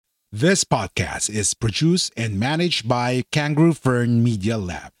This podcast is produced and managed by Kangaroo Fern Media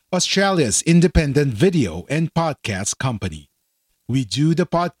Lab, Australia's independent video and podcast company. We do the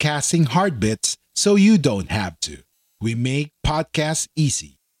podcasting hard bits so you don't have to. We make podcasts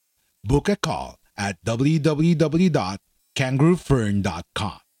easy. Book a call at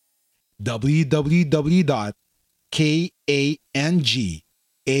www.kangaroofern.com.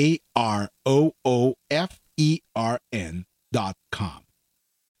 www.kangaroofern.com.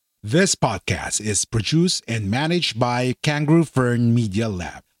 This podcast is produced and managed by Kangaroo Fern Media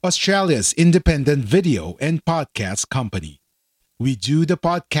Lab, Australia's independent video and podcast company. We do the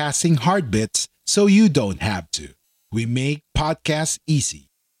podcasting hard bits so you don't have to. We make podcasts easy.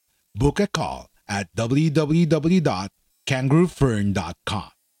 Book a call at www.kangaroofern.com.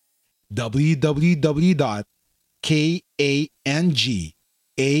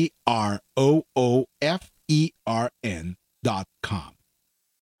 www.kangaroofern.com.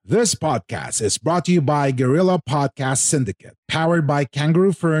 This podcast is brought to you by Guerrilla Podcast Syndicate, powered by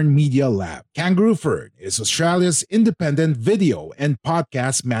Kangaroo Fern Media Lab. Kangaroo Fern is Australia's independent video and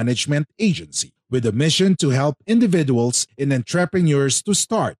podcast management agency with a mission to help individuals and entrepreneurs to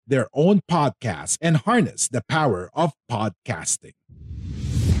start their own podcasts and harness the power of podcasting.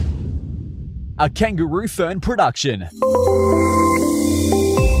 A Kangaroo Fern production. A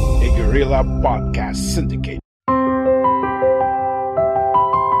Guerrilla Podcast Syndicate.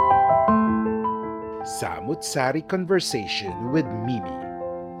 Samut-Sari Conversation with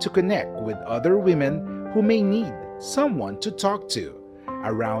Mimi, to connect with other women who may need someone to talk to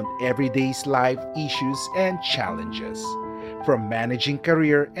around everyday's life issues and challenges, from managing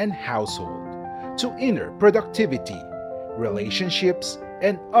career and household to inner productivity, relationships,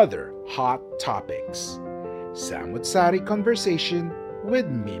 and other hot topics. Samut-Sari Conversation with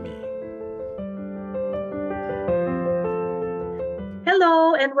Mimi.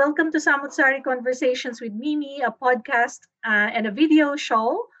 Hello and welcome to Samut-Sari Conversations with Mimi, a podcast and a video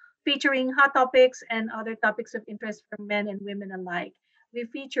show featuring hot topics and other topics of interest for men and women alike. We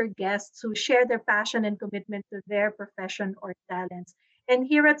feature guests who share their passion and commitment to their profession or talents. And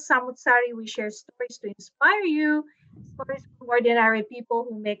here at Samut-Sari, we share stories to inspire you, stories from ordinary people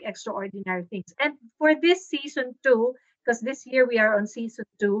who make extraordinary things. And for this season two, because this year we are on season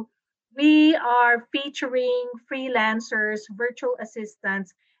two, we are featuring freelancers, virtual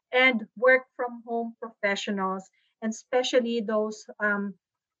assistants, and work from home professionals, and especially those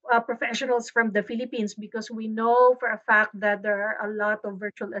professionals from the Philippines, because we know for a fact that there are a lot of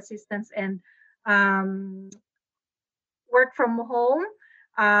virtual assistants and um, work from home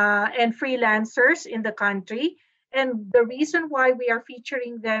and freelancers in the country. And the reason why we are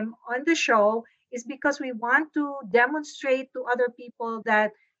featuring them on the show is because we want to demonstrate to other people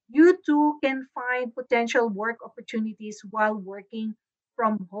that you too can find potential work opportunities while working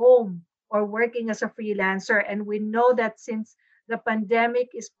from home or working as a freelancer. And we know that since the pandemic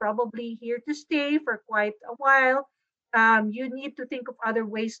is probably here to stay for quite a while, you need to think of other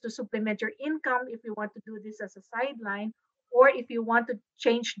ways to supplement your income if you want to do this as a sideline, or if you want to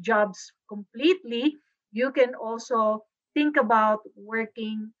change jobs completely, you can also think about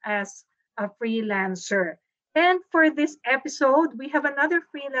working as a freelancer. And for this episode, we have another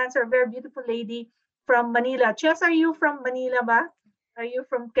freelancer, a very beautiful lady from Manila. Chess, are you from Manila ba? Are you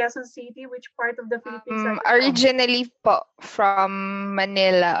from Quezon City? Which part of the Philippines are you from? Originally po from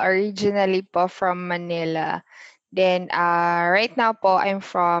Manila. Then, right now po, I'm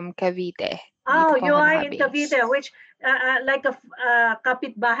from Cavite. Oh, Dito po you ako are in nakabase. Cavite, which like a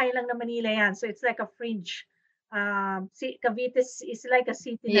kapitbahay lang na Manila yan. So it's like a fringe. Cavite is like a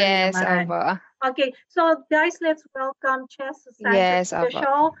city na rin Yes, naman. opo. Okay, so guys, let's welcome Chess Sanchez Yes, to the opo.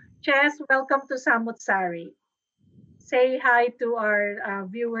 show. Chess, welcome to Samut-Sari. Say hi to our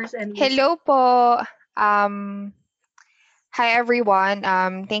viewers and listeners. Hello po. Hi everyone.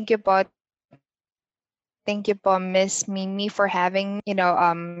 Thank you po, Miss Mimi, for having me.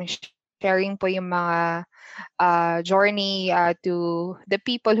 Sharing po yung mga journey to the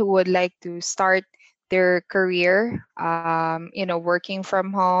people who would like to start their career, working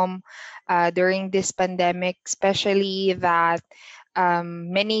from home during this pandemic, especially that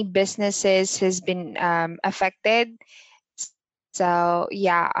many businesses has been affected. So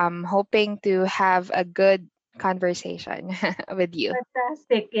yeah, I'm hoping to have a good conversation with you.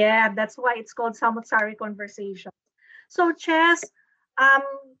 Fantastic. Yeah, that's why it's called Samut-Sari Conversation. So, Chess, um,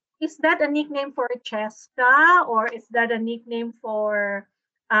 is that a nickname for Cheska, or is that a nickname for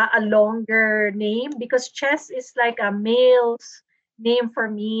a longer name? Because Chess is like a male's name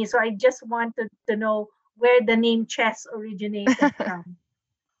for me. So I just wanted to know where the name Chess originated from.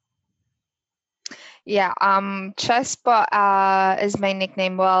 Yeah, Chess po is my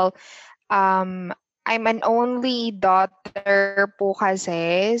nickname. Well, I'm an only daughter po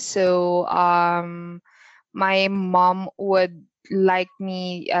kasi. So, my mom would like to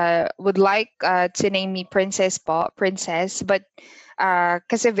name me Princess po, Princess. But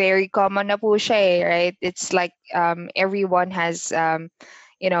kasi very common na po siya eh, right? It's like everyone has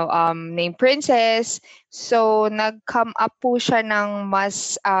named Princess. So, nag-come up po siya ng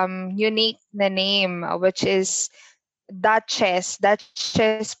mas unique na name, which is Duchess.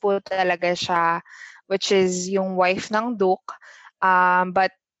 Duchess po talaga siya, which is yung wife ng Duke.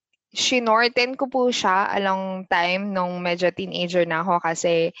 But shinorten ko po siya along time nung medyo teenager na ako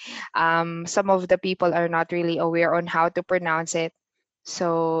kasi some of the people are not really aware on how to pronounce it.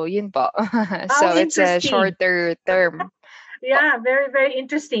 So, yun po. How So, it's a interesting. shorter term. Yeah, very, very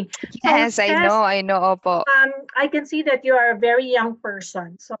interesting. So, Yes, I Chess, know, opo. I can see that you are a very young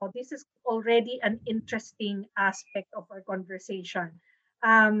person. So this is already an interesting aspect of our conversation.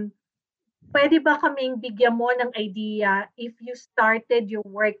 Um, Pwede ba kaming bigyan mo ng idea if you started your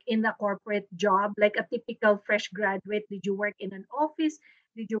work in a corporate job, like a typical fresh graduate? Did you work in an office?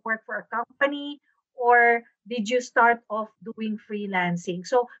 Did you work for a company? Or did you start off doing freelancing?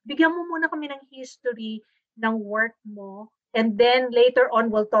 So, bigyan mo muna kami ng history ng work mo. And then later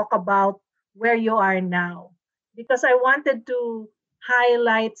on, we'll talk about where you are now. Because I wanted to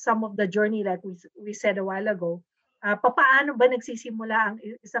highlight some of the journey that we said a while ago. Papaano ba nagsisimula ang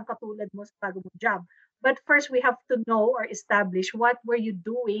isang katulad mo sa bago mong job? But first, we have to know or establish what were you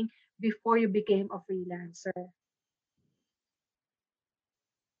doing before you became a freelancer.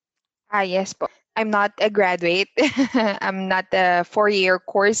 Yes po. I'm not a graduate. I'm not a 4-year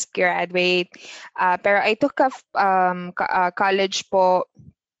course graduate. Pero I took a college po.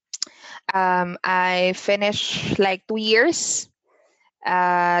 I finished like 2 years.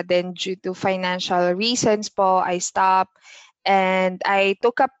 Then due to financial reasons po, I stopped. And I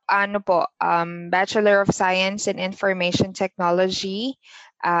took up Bachelor of Science in Information Technology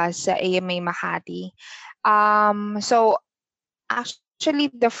sa AMA Makati. So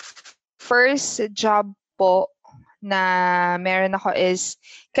actually, the first job po na meron ako is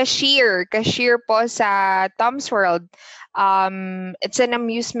cashier. Cashier po sa Tom's World. It's an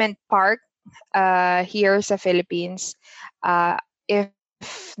amusement park here sa Philippines. If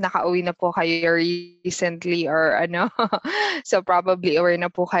nakauwi na po kayo recently or ano, so probably aware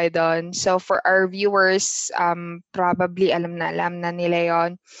na po kayo doon. So for our viewers, probably alam na nila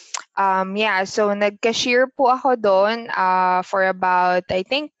yon. Yeah, so nag-cashier po ako doon for about, I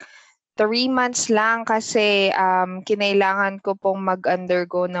think, 3 months lang kasi kinailangan ko pong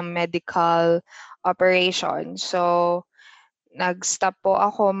mag-undergo ng medical operation. So, nag-stop po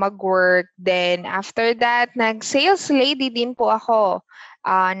ako mag-work. Then, after that, nag-sales lady din po ako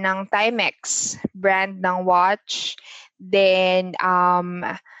ng Timex, brand ng watch. Then,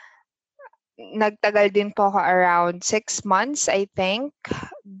 nagtagal din po ako around 6 months, I think.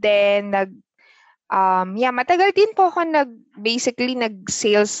 Then, matagal din po ako basically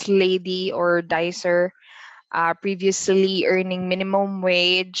nag-sales lady or dicer, previously earning minimum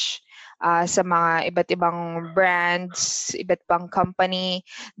wage sa mga iba't ibang brands, iba't ibang company.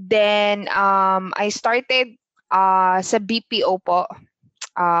 Then, I started sa BPO po,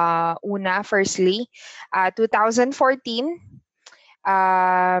 firstly, 2014.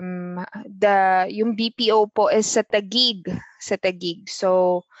 Yung BPO po is sa Taguig.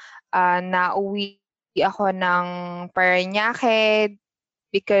 So, nauwi ako ng Parañaque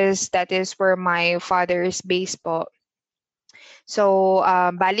because that is where my father is based po. So,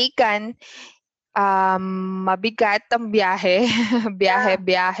 balikan, mabigat ang biyahe.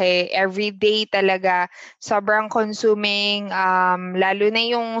 Biyahe. Every day talaga. Sobrang consuming. Lalo na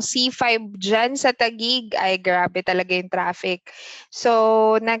yung C5 dyan sa Taguig. Ay, grabe talaga yung traffic.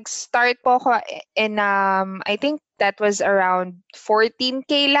 So, nag-start po ako in, I think that was around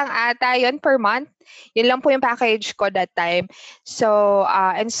 14K lang ata yun per month. Yun lang po yung package ko that time. So,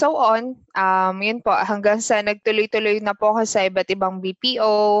 and so on. Yun po, hanggang sa nagtuloy-tuloy na po ako sa iba't ibang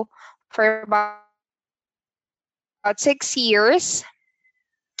BPO for about 6 years.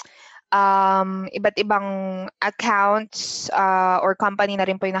 Iba't ibang accounts or company na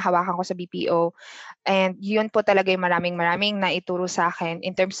rin po yung nahawakan ko sa BPO. And yun po talaga yung maraming na ituro sa akin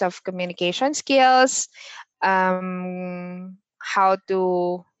in terms of communication skills, how to,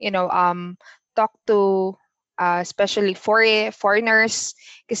 talk to especially foreigners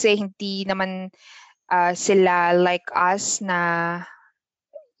kasi hindi naman sila like us na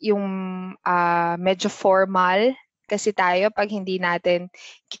yung medyo formal. kasi tayo pag hindi natin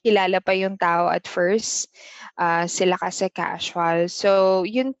kilala pa yung tao at first. Sila kasi casual. So,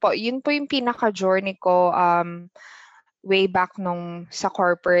 yun po yung pinaka-journey ko way back nung sa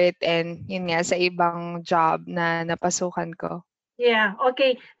corporate and yun nga sa ibang job na napasukan ko. Yeah,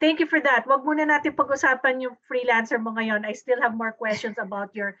 okay. Thank you for that. Wag muna natin pag-usapan yung freelancer mo ngayon. I still have more questions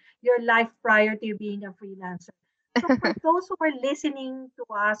about your life prior to you being a freelancer. So for those who are listening to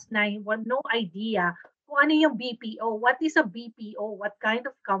us na no idea kung ano yung BPO, what is a BPO? What kind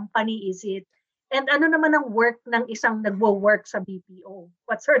of company is it? And ano naman ang work ng isang nagwo-work sa BPO?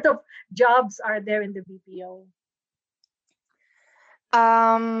 What sort of jobs are there in the BPO?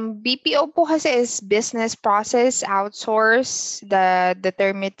 BPO po kasi is business process outsource, the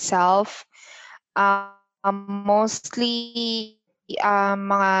term itself. Mostly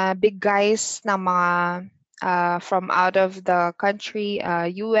mga big guys na mga from out of the country,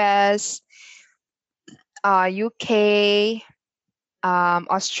 US, UK,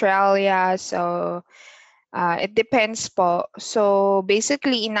 Australia. So it depends po. So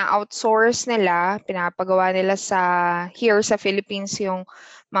basically ina-outsource nila, pinapagawa nila here sa Philippines yung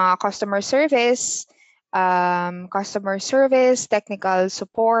mga customer service, technical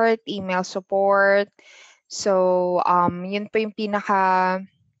support, email support. So yun po yung pinaka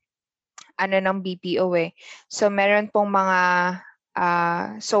ng BPO eh. So meron pong mga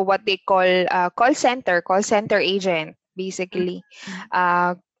so what they call call center agent basically.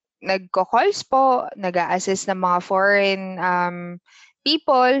 Nagko-calls po, nag-a-assist ng mga foreign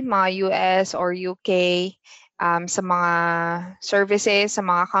people, mga US or UK sa mga services, sa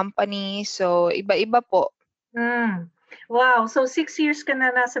mga company. So iba-iba po. Wow. So 6 years ka na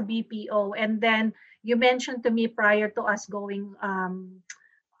nasa BPO, and then you mentioned to me prior to us going on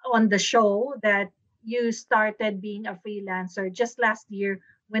the show that you started being a freelancer just last year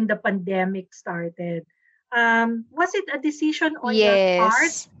when the pandemic started. Was it a decision on your part?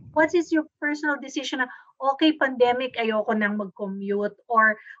 Yes. What is your personal decision na, okay, pandemic, ayoko nang mag-commute?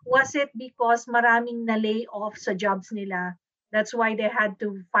 Or was it because maraming na-lay off sa jobs nila? That's why they had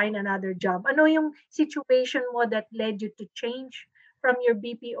to find another job. Ano yung situation mo that led you to change from your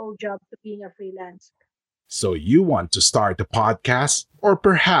BPO job to being a freelancer? So you want to start a podcast? Or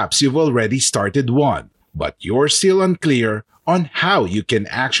perhaps you've already started one, but you're still unclear on how you can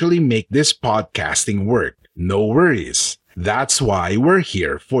actually make this podcasting work. No worries. That's why we're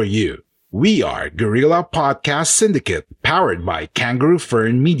here for you. We are Guerrilla Podcast Syndicate, powered by Kangaroo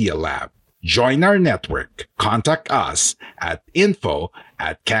Fern Media Lab. Join our network. Contact us at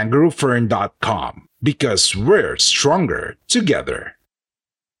info@kangaroofern.com because we're stronger together.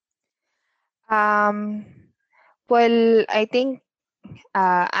 Well, I think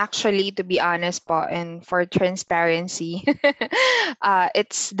actually, to be honest po, and for transparency,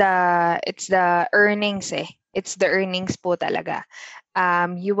 it's the earnings eh. It's the earnings po talaga.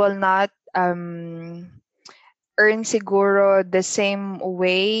 You will not earn siguro the same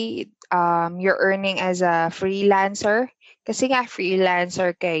way you're earning as a freelancer. Kasi nga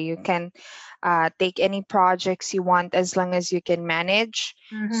freelancer kay, you can take any projects you want as long as you can manage.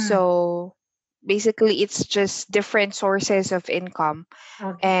 So basically it's just different sources of income.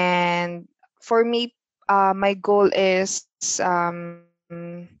 Okay. And for me, my goal is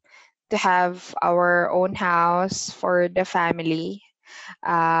to have our own house for the family.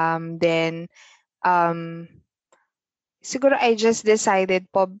 Then siguro I just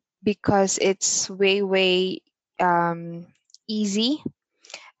decided po because it's way easy.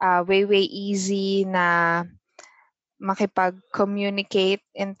 Way easy na makipag-communicate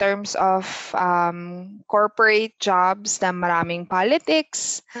in terms of corporate jobs na maraming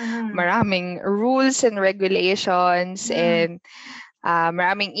politics, maraming rules and regulations, and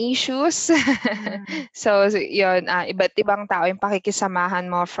maraming issues. So yun, iba't ibang tao yung pakikisamahan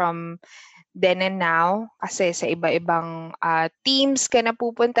mo from then and now kasi sa iba-ibang teams ka na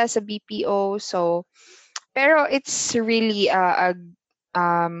pupunta sa BPO. So pero it's really a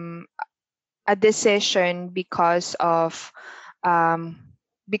decision because of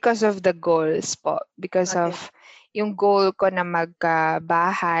the goals po, because Okay. of yung goal ko na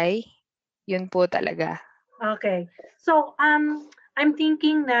magbahay, yun po talaga. Okay. So, I'm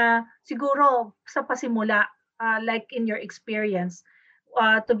thinking na siguro sa pasimula, like in your experience,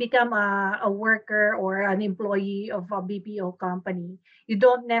 to become a worker or an employee of a BPO company, you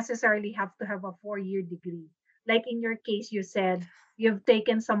don't necessarily have to have a 4-year degree. Like in your case, you said you've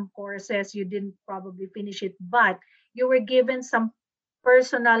taken some courses, you didn't probably finish it, but you were given some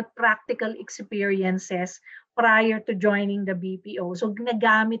personal practical experiences prior to joining the BPO. So,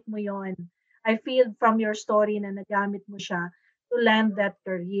 nagamit mo yon. I feel from your story na nagamit mo siya to land that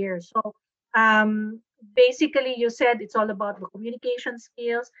career. So, basically you said it's all about the communication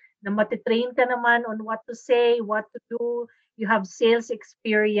skills, na matitrain ka naman on what to say, what to do. You have sales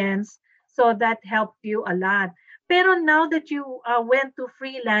experience, so that helped you a lot. Pero now that you went to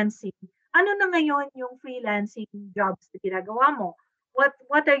freelancing, ano na ngayon yung freelancing jobs na ginagawa mo?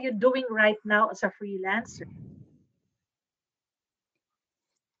 What are you doing right now as a freelancer?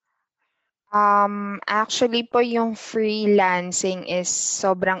 Actually po yung freelancing is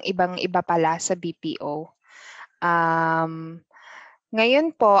sobrang ibang-iba pala sa BPO.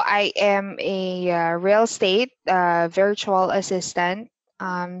 Ngayon po, I am a real estate virtual assistant.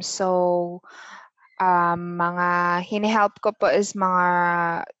 Mga hinihelp ko po is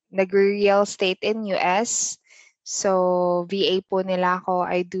mga nag-real estate in US. So, VA po nila ako.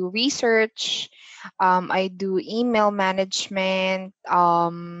 I do research, I do email management,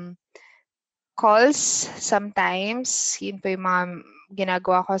 calls sometimes. Yun po yung mga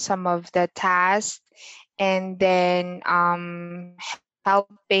ginagawa ko, some of the tasks. And then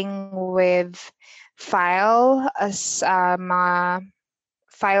helping with file as mga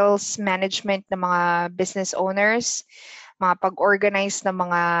files management ng mga business owners, mga pag-organize ng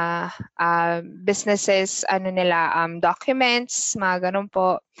mga businesses, documents, mga ganun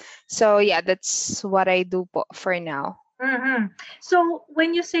po. So yeah, that's what I do po for now. Mm-hmm. So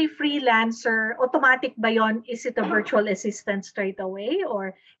when you say freelancer, automatic ba yon? Is it a virtual assistant straight away,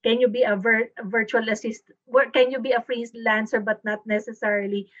 or can you be a virtual assistant? Can you be a freelancer but not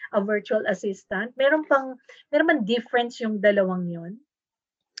necessarily a virtual assistant? Meron man difference yung dalawang yon?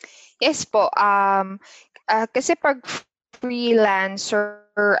 Yes po. Kasi pag freelancer,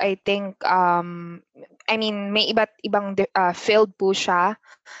 I think may iba't ibang field po siya.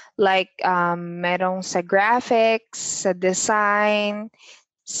 Like merong sa graphics, sa design,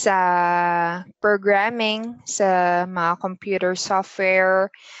 sa programming, sa mga computer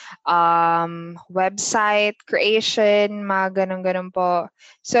software, website creation, mga ganun-ganun po.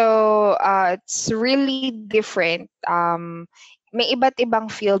 So it's really different. May iba't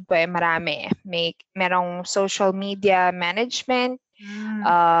ibang field po marami. Merong social media management,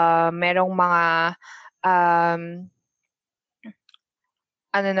 merong mga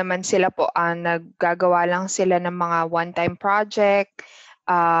naman sila po, naggagawa lang sila ng mga one-time project,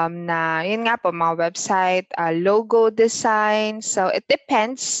 na yun nga po, mga website, logo design. So it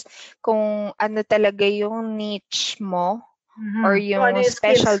depends kung ano talaga yung niche mo or yung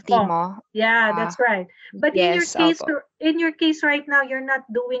specialty mo. Yeah, that's right. But yes, in your case right now, you're not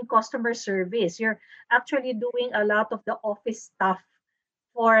doing customer service. You're actually doing a lot of the office stuff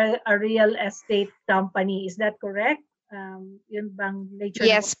for a real estate company. Is that correct? Yun bang nature?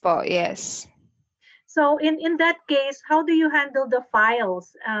 Yes po, yes. So in that case, how do you handle the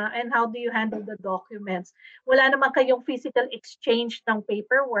files and how do you handle the documents? Wala naman kayong physical exchange ng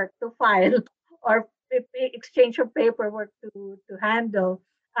paperwork to file or exchange of paperwork to handle.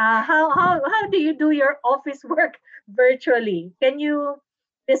 How do you do your office work virtually? Can you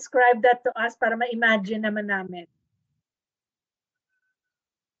describe that to us para ma-imagine naman namin?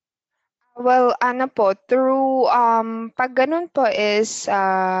 Well, through pag ganun po is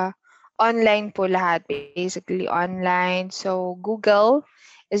online po lahat, basically online. So Google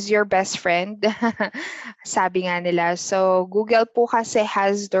is your best friend, sabi nga nila. So Google po kasi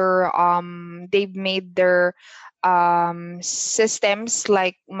has their they've made their systems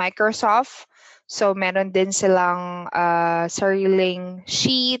like Microsoft. So meron din silang sariling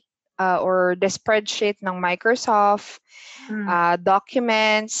sheet or the spreadsheet ng Microsoft,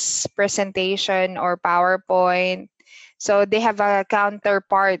 documents, presentation, or PowerPoint. So they have a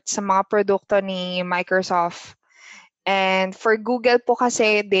counterpart sa mga produkto ni Microsoft. And for Google po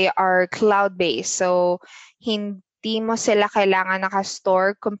kasi, they are cloud-based. So hindi mo sila kailangan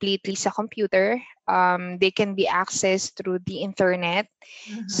nakastore completely sa computer. They can be accessed through the internet.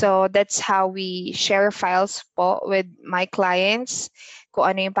 So that's how we share files po with my clients,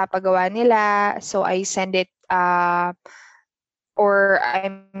 kung ano yung papagawa nila. So I send it or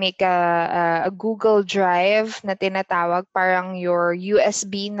I make a Google Drive na tinatawag, parang your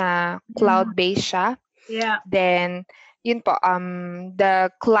USB na cloud-based siya. Yeah. Then yun po,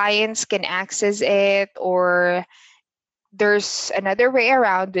 the clients can access it, or there's another way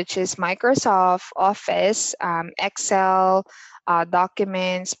around, which is Microsoft Office, Excel,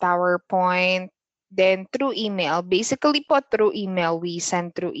 documents, PowerPoint, then through email. Basically po through email, we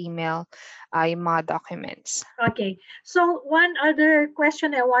send through email yung mga documents. Okay. So one other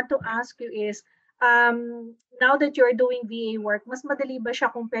question I want to ask you is, now that you're doing VA work, mas madali ba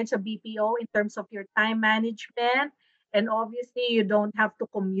siya compared sa BPO in terms of your time management? And obviously, you don't have to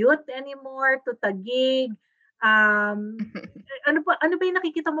commute anymore to Taguig. Ano ba yung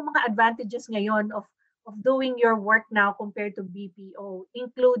nakikita mo mga advantages ngayon of of doing your work now compared to BPO,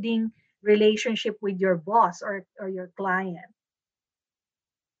 including relationship with your boss or your client?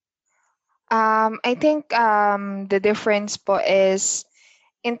 I think the difference po is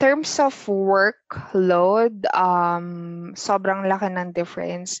in terms of workload, sobrang laki ng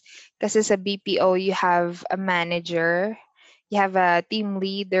difference. Kasi sa BPO, you have a manager, you have a team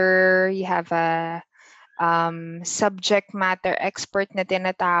leader, you have a subject matter expert na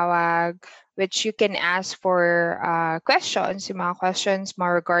tinatawag, which you can ask for questions, yung mga questions mo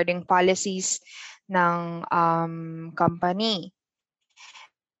regarding policies ng company.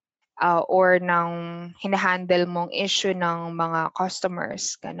 Or ng hinahandle mong issue ng mga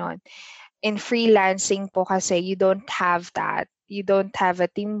customers, ganon. In freelancing po kasi, you don't have that. You don't have a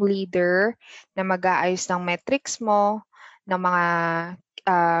team leader na mag-aayos ng metrics mo, ng mga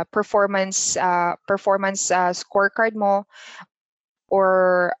performance scorecard mo,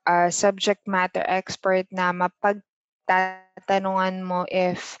 or subject matter expert na mapagtatanungan mo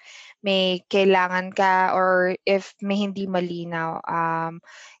if may kailangan ka or if may hindi malinaw.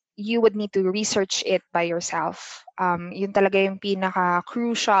 You would need to research it by yourself. Yun talaga yung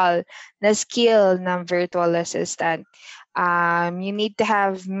pinaka-crucial na skill ng virtual assistant. You need to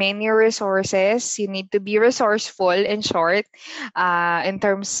have many resources. You need to be resourceful, in short, in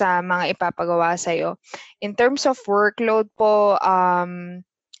terms sa mga ipapagawa sa'yo. In terms of workload po,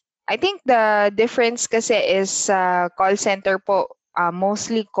 I think the difference kasi is call center po,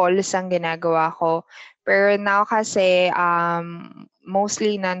 mostly calls ang ginagawa ko. Pero now kasi,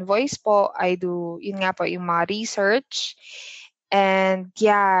 mostly non-voice po. I do, yun nga po, yung mga research. And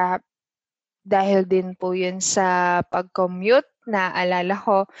yeah, dahil din po yun sa pag-commute, naalala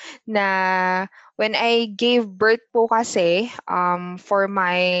ko na when I gave birth po kasi for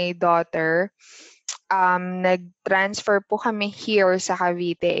my daughter, nag-transfer po kami here sa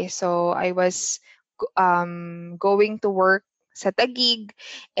Cavite. So I was going to work sa Taguig,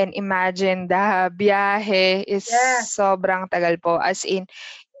 and imagine the biyahe is Yes. sobrang tagal po. As in,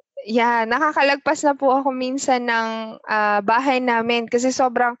 yeah, nakakalagpas na po ako minsan ng bahay namin kasi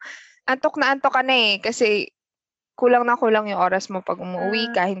sobrang antok na antok ka na eh. Kasi kulang na kulang yung oras mo pag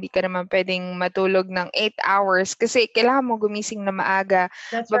umuwi ka. Hindi ka naman pwedeng matulog ng 8 hours kasi kailangan mo gumising na maaga.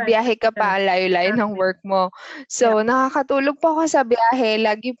 That's right. Babiyahe ka pa, layo-layo ng work mo. So, nakakatulog po ako sa biyahe.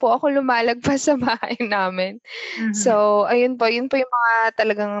 Lagi po ako lumalagpas sa bahay namin. So, ayun po. Yun po yung mga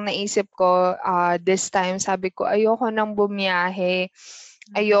talagang naisip ko this time. Sabi ko, ayoko nang bumiyahe.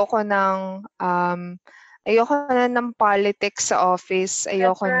 Ayoko nang ng politics sa office.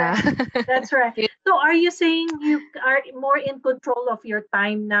 Ayoko na. That's right. So are you saying you are more in control of your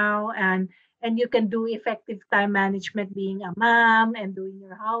time now, and you can do effective time management being a mom and doing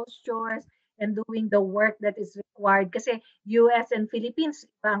your house chores and doing the work that is required? Kasi US and Philippines,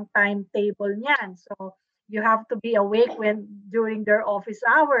 ibang timetable niyan. So you have to be awake when during their office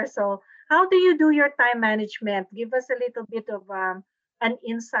hours. So how do you do your time management? Give us a little bit of an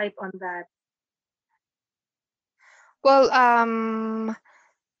insight on that. Well,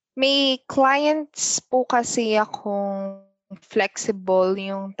 may clients po kasi akong flexible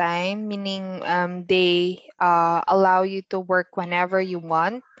yung time, meaning they allow you to work whenever you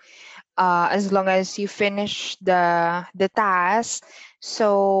want, as long as you finish the task.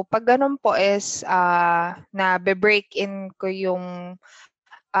 So, pag ganun po is na-break in ko yung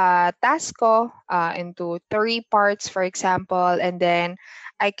task ko into 3 parts, for example, and then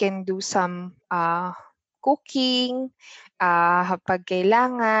I can do some cooking, pag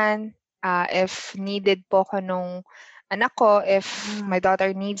kailangan, if needed po ko nung anak ko, if my daughter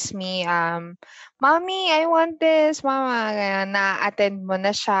needs me, Mommy, I want this, Mama, na-attend mo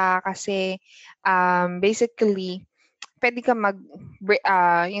na siya kasi basically, pwede ka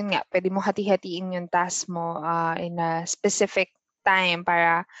yun nga, pwede mo hati-hatiin yung task mo in a specific time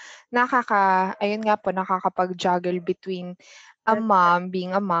para ayun nga po, nakakapag-juggle between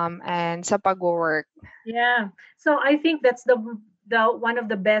being a mom and sa pag-work. Yeah. So I think that's the one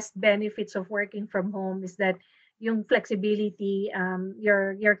of the best benefits of working from home is that yung flexibility,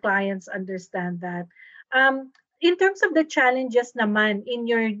 your clients understand that. In terms of the challenges naman in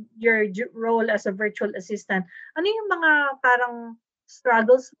your role as a virtual assistant, ano yung mga parang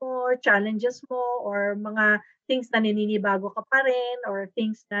struggles mo, challenges mo, or mga things na nininibago ka pa rin, or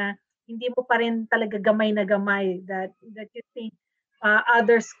things na hindi mo pa rin talaga gamay na gamay that you think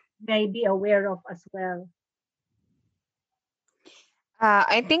others may be aware of as well?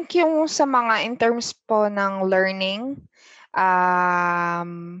 I think yung sa mga in terms po ng learning,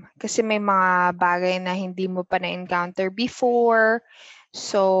 kasi may mga bagay na hindi mo pa na-encounter before.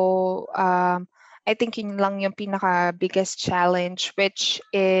 So, I think yun lang yung pinaka biggest challenge, which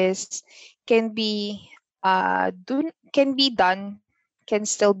is can be can be done, can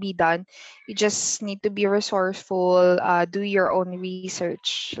still be done. You just need to be resourceful, do your own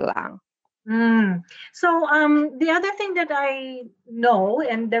research lang. Mm. So the other thing that I know,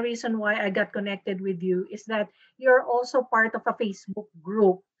 and the reason why I got connected with you, is that you're also part of a Facebook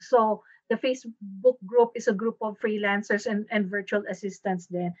group. So the Facebook group is a group of freelancers and virtual assistants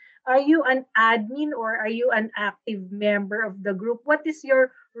then. Are you an admin or are you an active member of the group? What is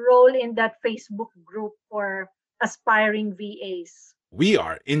your role in that Facebook group for aspiring VAs? We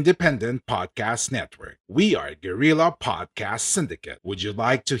are Independent Podcast Network. We are Guerrilla Podcast Syndicate. Would you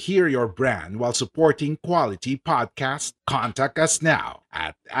like to hear your brand while supporting quality podcasts? Contact us now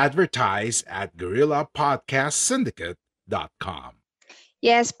at advertise at guerrillapodcastsyndicate.com.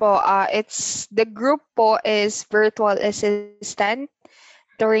 Yes po, it's the group po is Virtual Assistant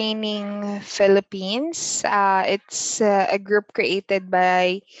Training Philippines. It's a group created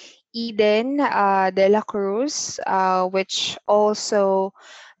by Eden De La Cruz, which also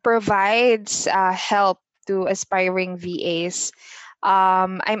provides help to aspiring VAs.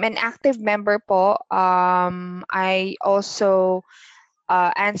 I'm an active member po. I also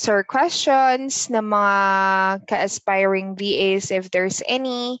answer questions ng mga ka-aspiring VAs if there's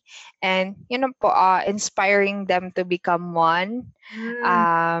any, and po, inspiring them to become one.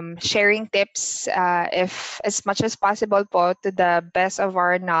 Sharing tips if as much as possible po to the best of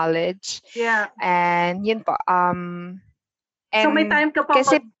our knowledge. Yeah. And yun po. So may And time ka pa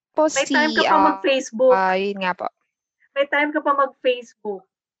kasi po may time ka pa mag-Facebook. yun nga po. May time ka pa mag-Facebook.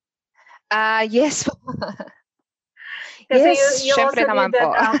 Yes po. Kasi Yes, you also syempre naman need that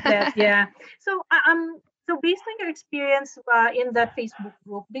po. outlet. Yeah. So so based on your experience in that Facebook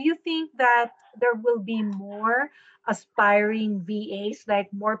group, do you think that there will be more aspiring VAs, like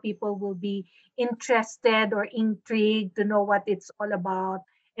more people will be interested or intrigued to know what it's all about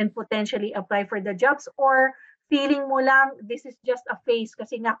and potentially apply for the jobs, or feeling mo lang this is just a phase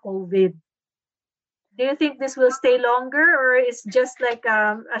kasi nga COVID? Do you think this will stay longer or it's just like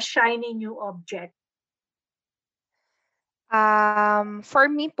a shiny new object?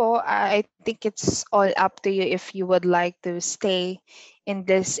 For me po, I think it's all up to you if you would like to stay in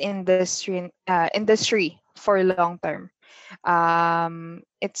this industry for long term.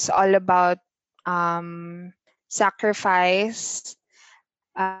 It's all about sacrifice,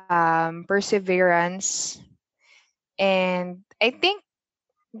 perseverance, and I think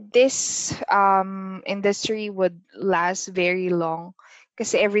this industry would last very long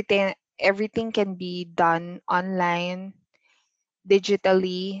because everything can be done online,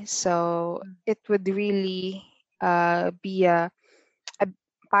 digitally, so it would really be a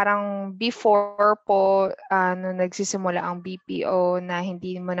parang before po nung nagsisimula ang BPO na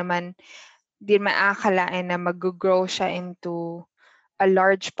hindi maakalain na mag-grow siya into a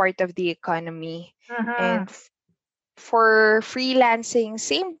large part of the economy. And for freelancing,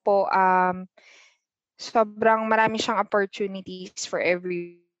 same po, sobrang marami siyang opportunities for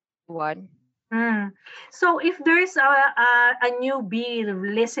everyone. So if there's a newbie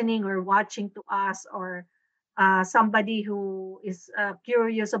listening or watching to us, or somebody who is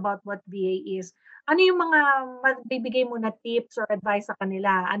curious about what VA is, ano yung mga magbibigay mo na tips or advice sa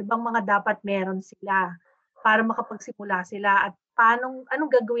kanila? Ano bang mga dapat meron sila para makapagsimula sila, at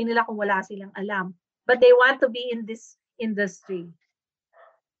anong gagawin nila kung wala silang alam but they want to be in this industry?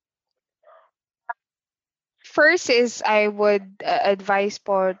 First is I would advise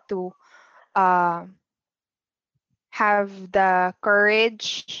po to have the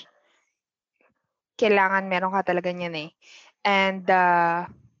courage. Kailangan meron ka talaga niyan eh. And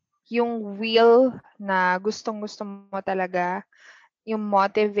yung will na gustong-gusto mo talaga, yung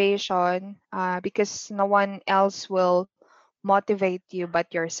motivation, because no one else will motivate you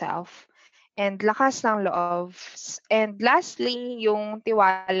but yourself. And lakas ng loob. And lastly, yung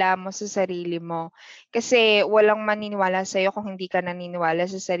tiwala mo sa sarili mo. Kasi walang maniniwala sa'yo kung hindi ka naniniwala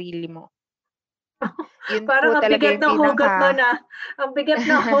sa sarili mo. Yun Parang po ang talaga bigat yung ng hugot mo na. Ang bigat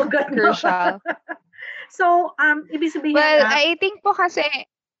ng hugot mo. crucial. So, ibig sabihin Well, I think po kasi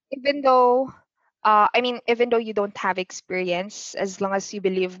even though you don't have experience, as long as you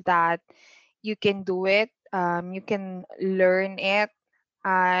believe that you can do it, you can learn it,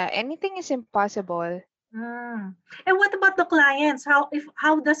 anything is impossible. And what about the clients? How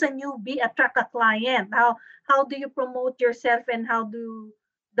does a newbie attract a client? How do you promote yourself, and how do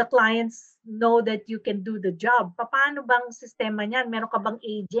the clients know that you can do the job? Paano bang sistema niyan? Meron ka bang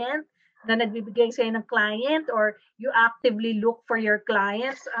agent na nagbibigay sa'yo ng client, or you actively look for your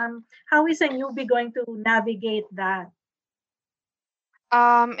clients? How is a newbie going to navigate that?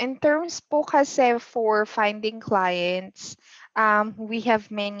 In terms po kasi for finding clients, we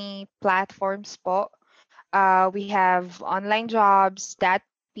have many platforms po. We have online jobs,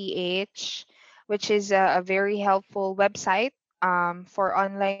 .ph, which is a very helpful website for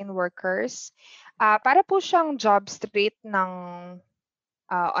online workers. Para po siyang job street ng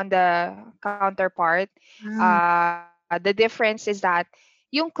on the counterpart. Mm, The difference is that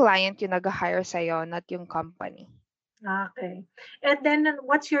yung client yung nag-hire sa'yo, not yung company. okay. And then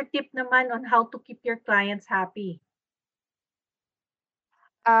what's your tip naman on how to keep your clients happy?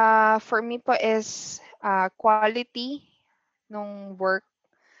 For me po is quality nung work.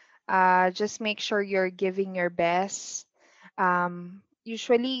 Just make sure you're giving your best.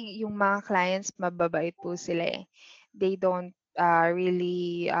 Usually, yung mga clients, mababait po sila eh. They don't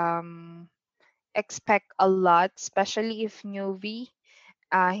really expect a lot, especially if newbie.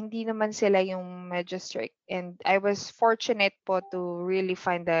 Hindi naman sila yung medyo strict. And I was fortunate po to really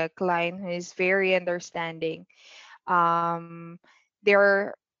find a client who is very understanding. Um,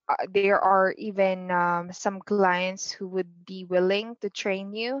 there are even some clients who would be willing to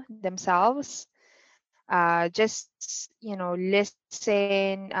train you themselves. Just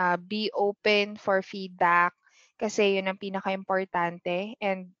listen, be open for feedback kasi yun ang pinaka-importante.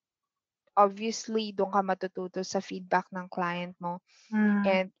 And obviously, doon ka matututo sa feedback ng client mo. Mm,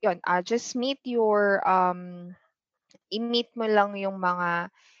 And yun, just i-meet mo lang yung mga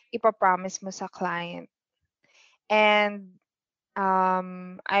ipapromise mo sa client. And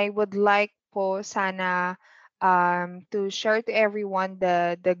I would like po sana to share to everyone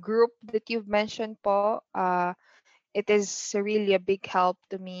the group that you've mentioned po. It is really a big help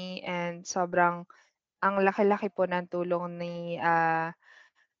to me and sobrang ang laki-laki po ng tulong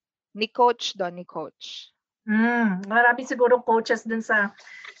ni Coach Donny Coach. marami siguro coaches dun sa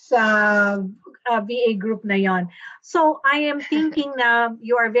VA group na yon. So I am thinking na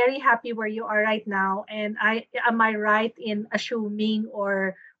you are very happy where you are right now, and am I right in assuming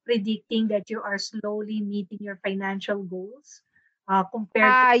or predicting that you are slowly meeting your financial goals compared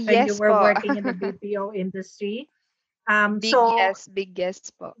to when you Yes were po. working in the BPO industry? Big So yes, big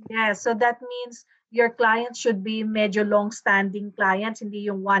yes po. yeah, so that means your clients should be medyo long-standing clients, hindi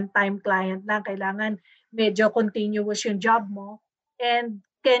yung one-time client lang. Kailangan medyo continuous yung job mo. And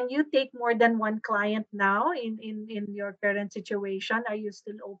can you take more than one client now in your current situation? Are you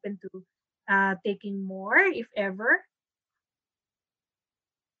still open to taking more, if ever?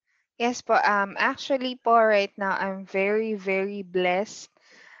 Yes po. Actually po right now I'm very very blessed.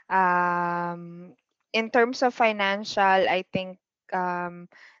 Um, in terms of financial, I think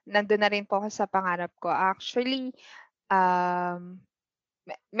nandun na rin po ako sa pangarap ko. Actually, um,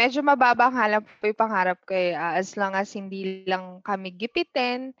 medyo mababa nga lang po yung pangarap ko eh. As long as hindi lang kami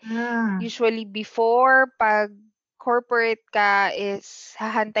gipitin. Mm, Usually before, pag corporate ka is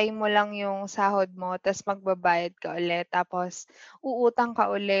hahantayin mo lang yung sahod mo tapos magbabayad ka ulit tapos uutang ka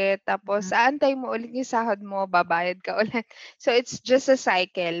ulit tapos mm. aantayin mo ulit yung sahod mo babayad ka ulit. So it's just a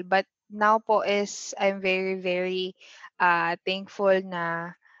cycle. But now po is I'm very very thankful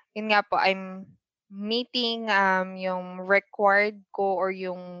na yun nga po I'm meeting yung required ko or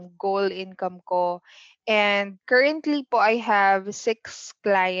yung goal income ko. And currently po I have 6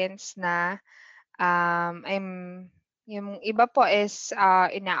 clients na I'm yung iba po is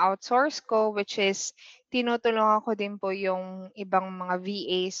ina-outsource ko which is tinutulungan ko din po yung ibang mga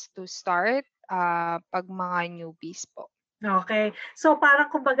VAs to start pag mga newbies po. Okay. So parang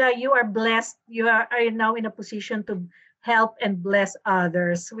kumbaga you are blessed. You are now in a position to help and bless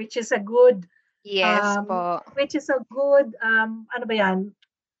others, which is a good Yes po. ano ba yan?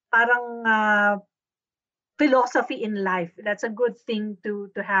 Parang philosophy in life. That's a good thing to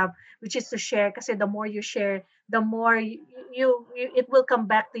have, which is to share. Kasi the more you share, the more it will come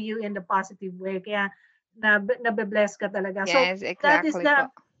back to you in the positive way. Kaya nabe-bless ka talaga. So Yes, that is exactly the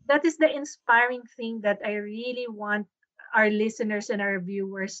po. that is the inspiring thing that I really want our listeners and our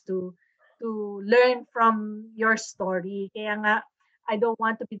viewers to learn from your story. Kaya nga I don't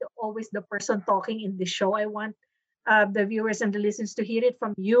want to be always the person talking in the show. I want the viewers and the listeners to hear it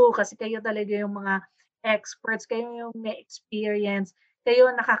from you kasi kayo talaga yung mga experts, kayo yung may experience, kayo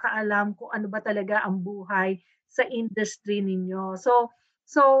ang nakakaalam kung ano ba talaga ang buhay sa industry ninyo. So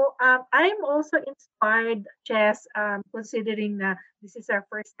I'm also inspired, Chess, considering na this is our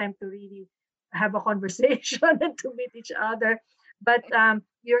first time to really have a conversation and to meet each other. But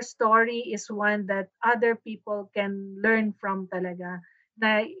your story is one that other people can learn from talaga.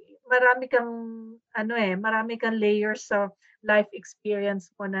 Na marami kang marami kang layers of life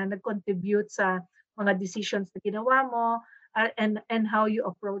experience mo na nag-contribute sa mga decisions na ginawa mo and how you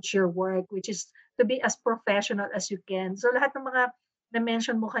approach your work, which is to be as professional as you can. So lahat ng mga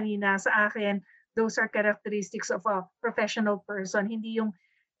na-mention mo kanina sa akin, those are characteristics of a professional person. Hindi yung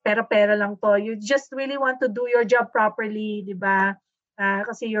pera-pera lang to. You just really want to do your job properly, di ba?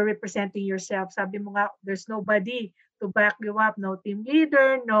 Kasi you're representing yourself. Sabi mo nga, there's nobody to back you up. No team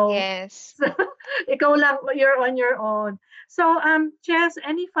leader, no. Yes. Ikaw lang, you're on your own. So, Jess,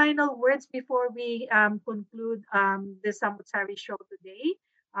 any final words before we conclude the Samut-Sari show today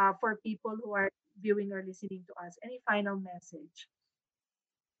for people who are viewing or listening to us? Any final message?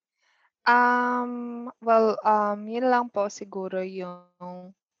 Yun lang po siguro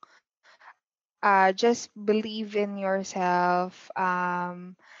yung just believe in yourself.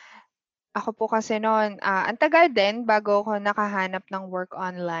 Ako po kasi noon, ang tagal din bago ako nakahanap ng work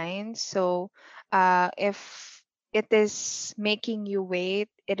online. So, if it is making you wait,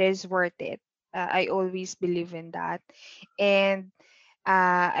 it is worth it. I always believe in that. And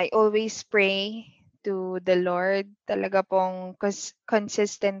I always pray to the Lord. Talaga pong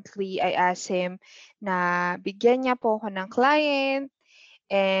consistently I ask Him na bigyan niya po ako ng client.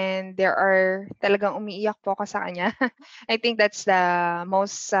 And there are talagang umiiyak po ako sa kanya. I think that's the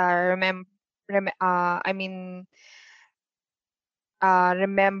most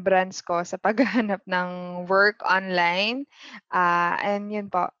remembrance ko sa paghahanap ng work online. And yun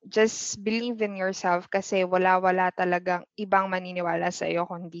po, just believe in yourself kasi wala talagang ibang maniniwala sa iyo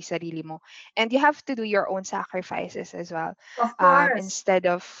kundi sarili mo. And you have to do your own sacrifices as well. Of course. Instead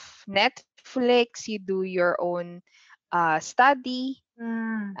of Netflix, you do your own study.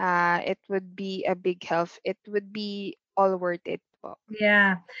 It would be a big help. It would be all worth it po.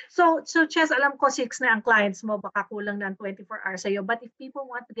 Yeah. So Chess, alam ko 6 na ang clients mo, baka kulang na ang 24 hours sa'yo. But if people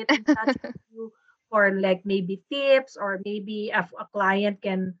want to get in touch with you for like maybe tips or maybe if a client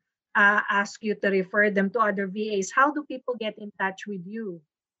can ask you to refer them to other VAs, how do people get in touch with you?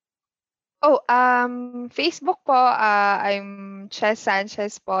 Facebook po, I'm Chess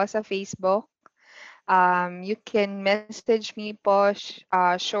Sanchez po sa Facebook. You can message me po,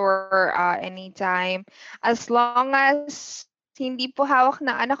 anytime. As long as hindi po hawak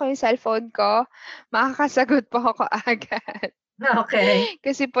ng anak ko yung cellphone ko, makakasagot po ako agad. Okay.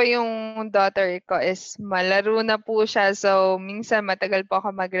 Kasi po yung daughter ko is malaro na po siya. So, minsan matagal po ako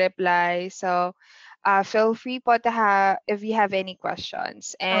mag-reply. So, feel free po to if you have any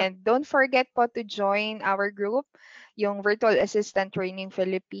questions. And don't forget po to join our group, yung Virtual Assistant Training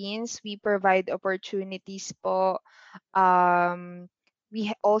Philippines. We provide opportunities po.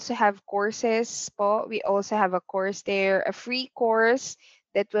 We also have courses po. We also have a course there, a free course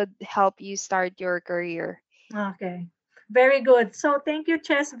that would help you start your career. Okay. Very good. So thank you,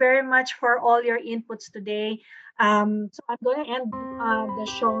 Chess, very much for all your inputs today. So I'm going to end the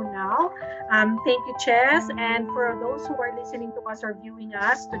show now. Thank you, Chess. And for those who are listening to us or viewing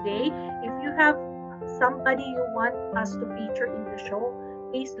us today, if you have somebody you want us to feature in the show,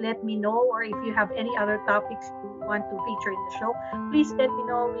 please let me know. Or if you have any other topics you want to feature in the show, please let me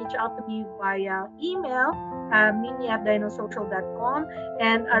know. Reach out to me via email, mimi@dinosocial.com.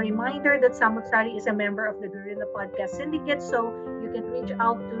 And a reminder that Samut-Sari is a member of the Guerrilla Podcast Syndicate, so you can reach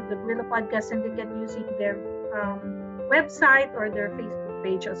out to the Guerrilla Podcast Syndicate using their website or their Facebook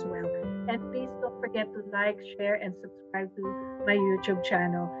page as well. And please don't forget to like, share, and subscribe to my YouTube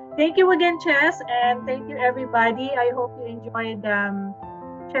channel. Thank you again, Chess, and thank you, everybody. I hope you enjoyed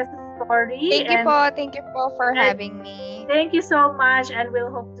Chess's story. Thank you po for having me. Thank you so much, and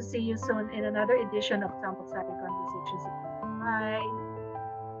we'll hope to see you soon in another edition of Samut-Sari Conversations. Bye.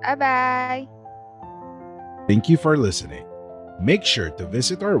 Bye-bye. Thank you for listening. Make sure to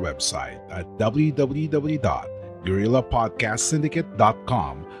visit our website at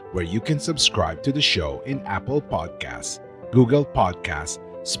www.guerrillapodcastsyndicate.com, where you can subscribe to the show in Apple Podcasts, Google Podcasts,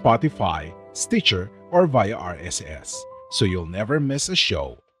 Spotify, Stitcher, or via RSS, so you'll never miss a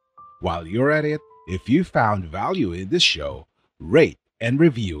show. While you're at it, if you found value in this show, rate and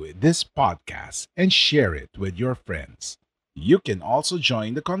review this podcast and share it with your friends. You can also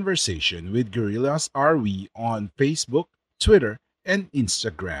join the conversation with Guerrillas RV on Facebook, Twitter, and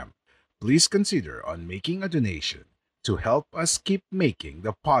Instagram. Please consider on making a donation to help us keep making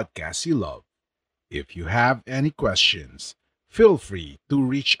the podcast you love. If you have any questions, feel free to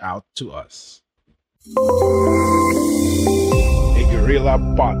reach out to us. A Guerrilla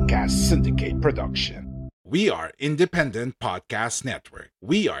Podcast Syndicate production. We are Independent Podcast Network.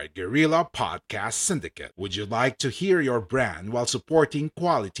 We are Guerrilla Podcast Syndicate. Would you like to hear your brand while supporting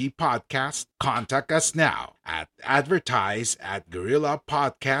quality podcasts? Contact us now at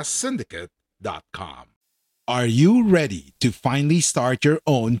advertise@guerrillapodcastsyndicate.com. Are you ready to finally start your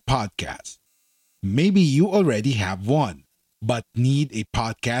own podcast? Maybe you already have one, but need a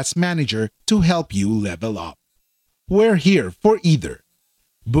podcast manager to help you level up. We're here for either.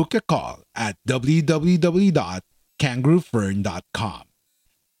 Book a call at www.kangaroofern.com.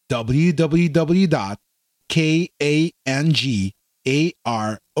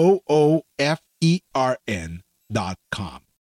 www.kangaroofern.com.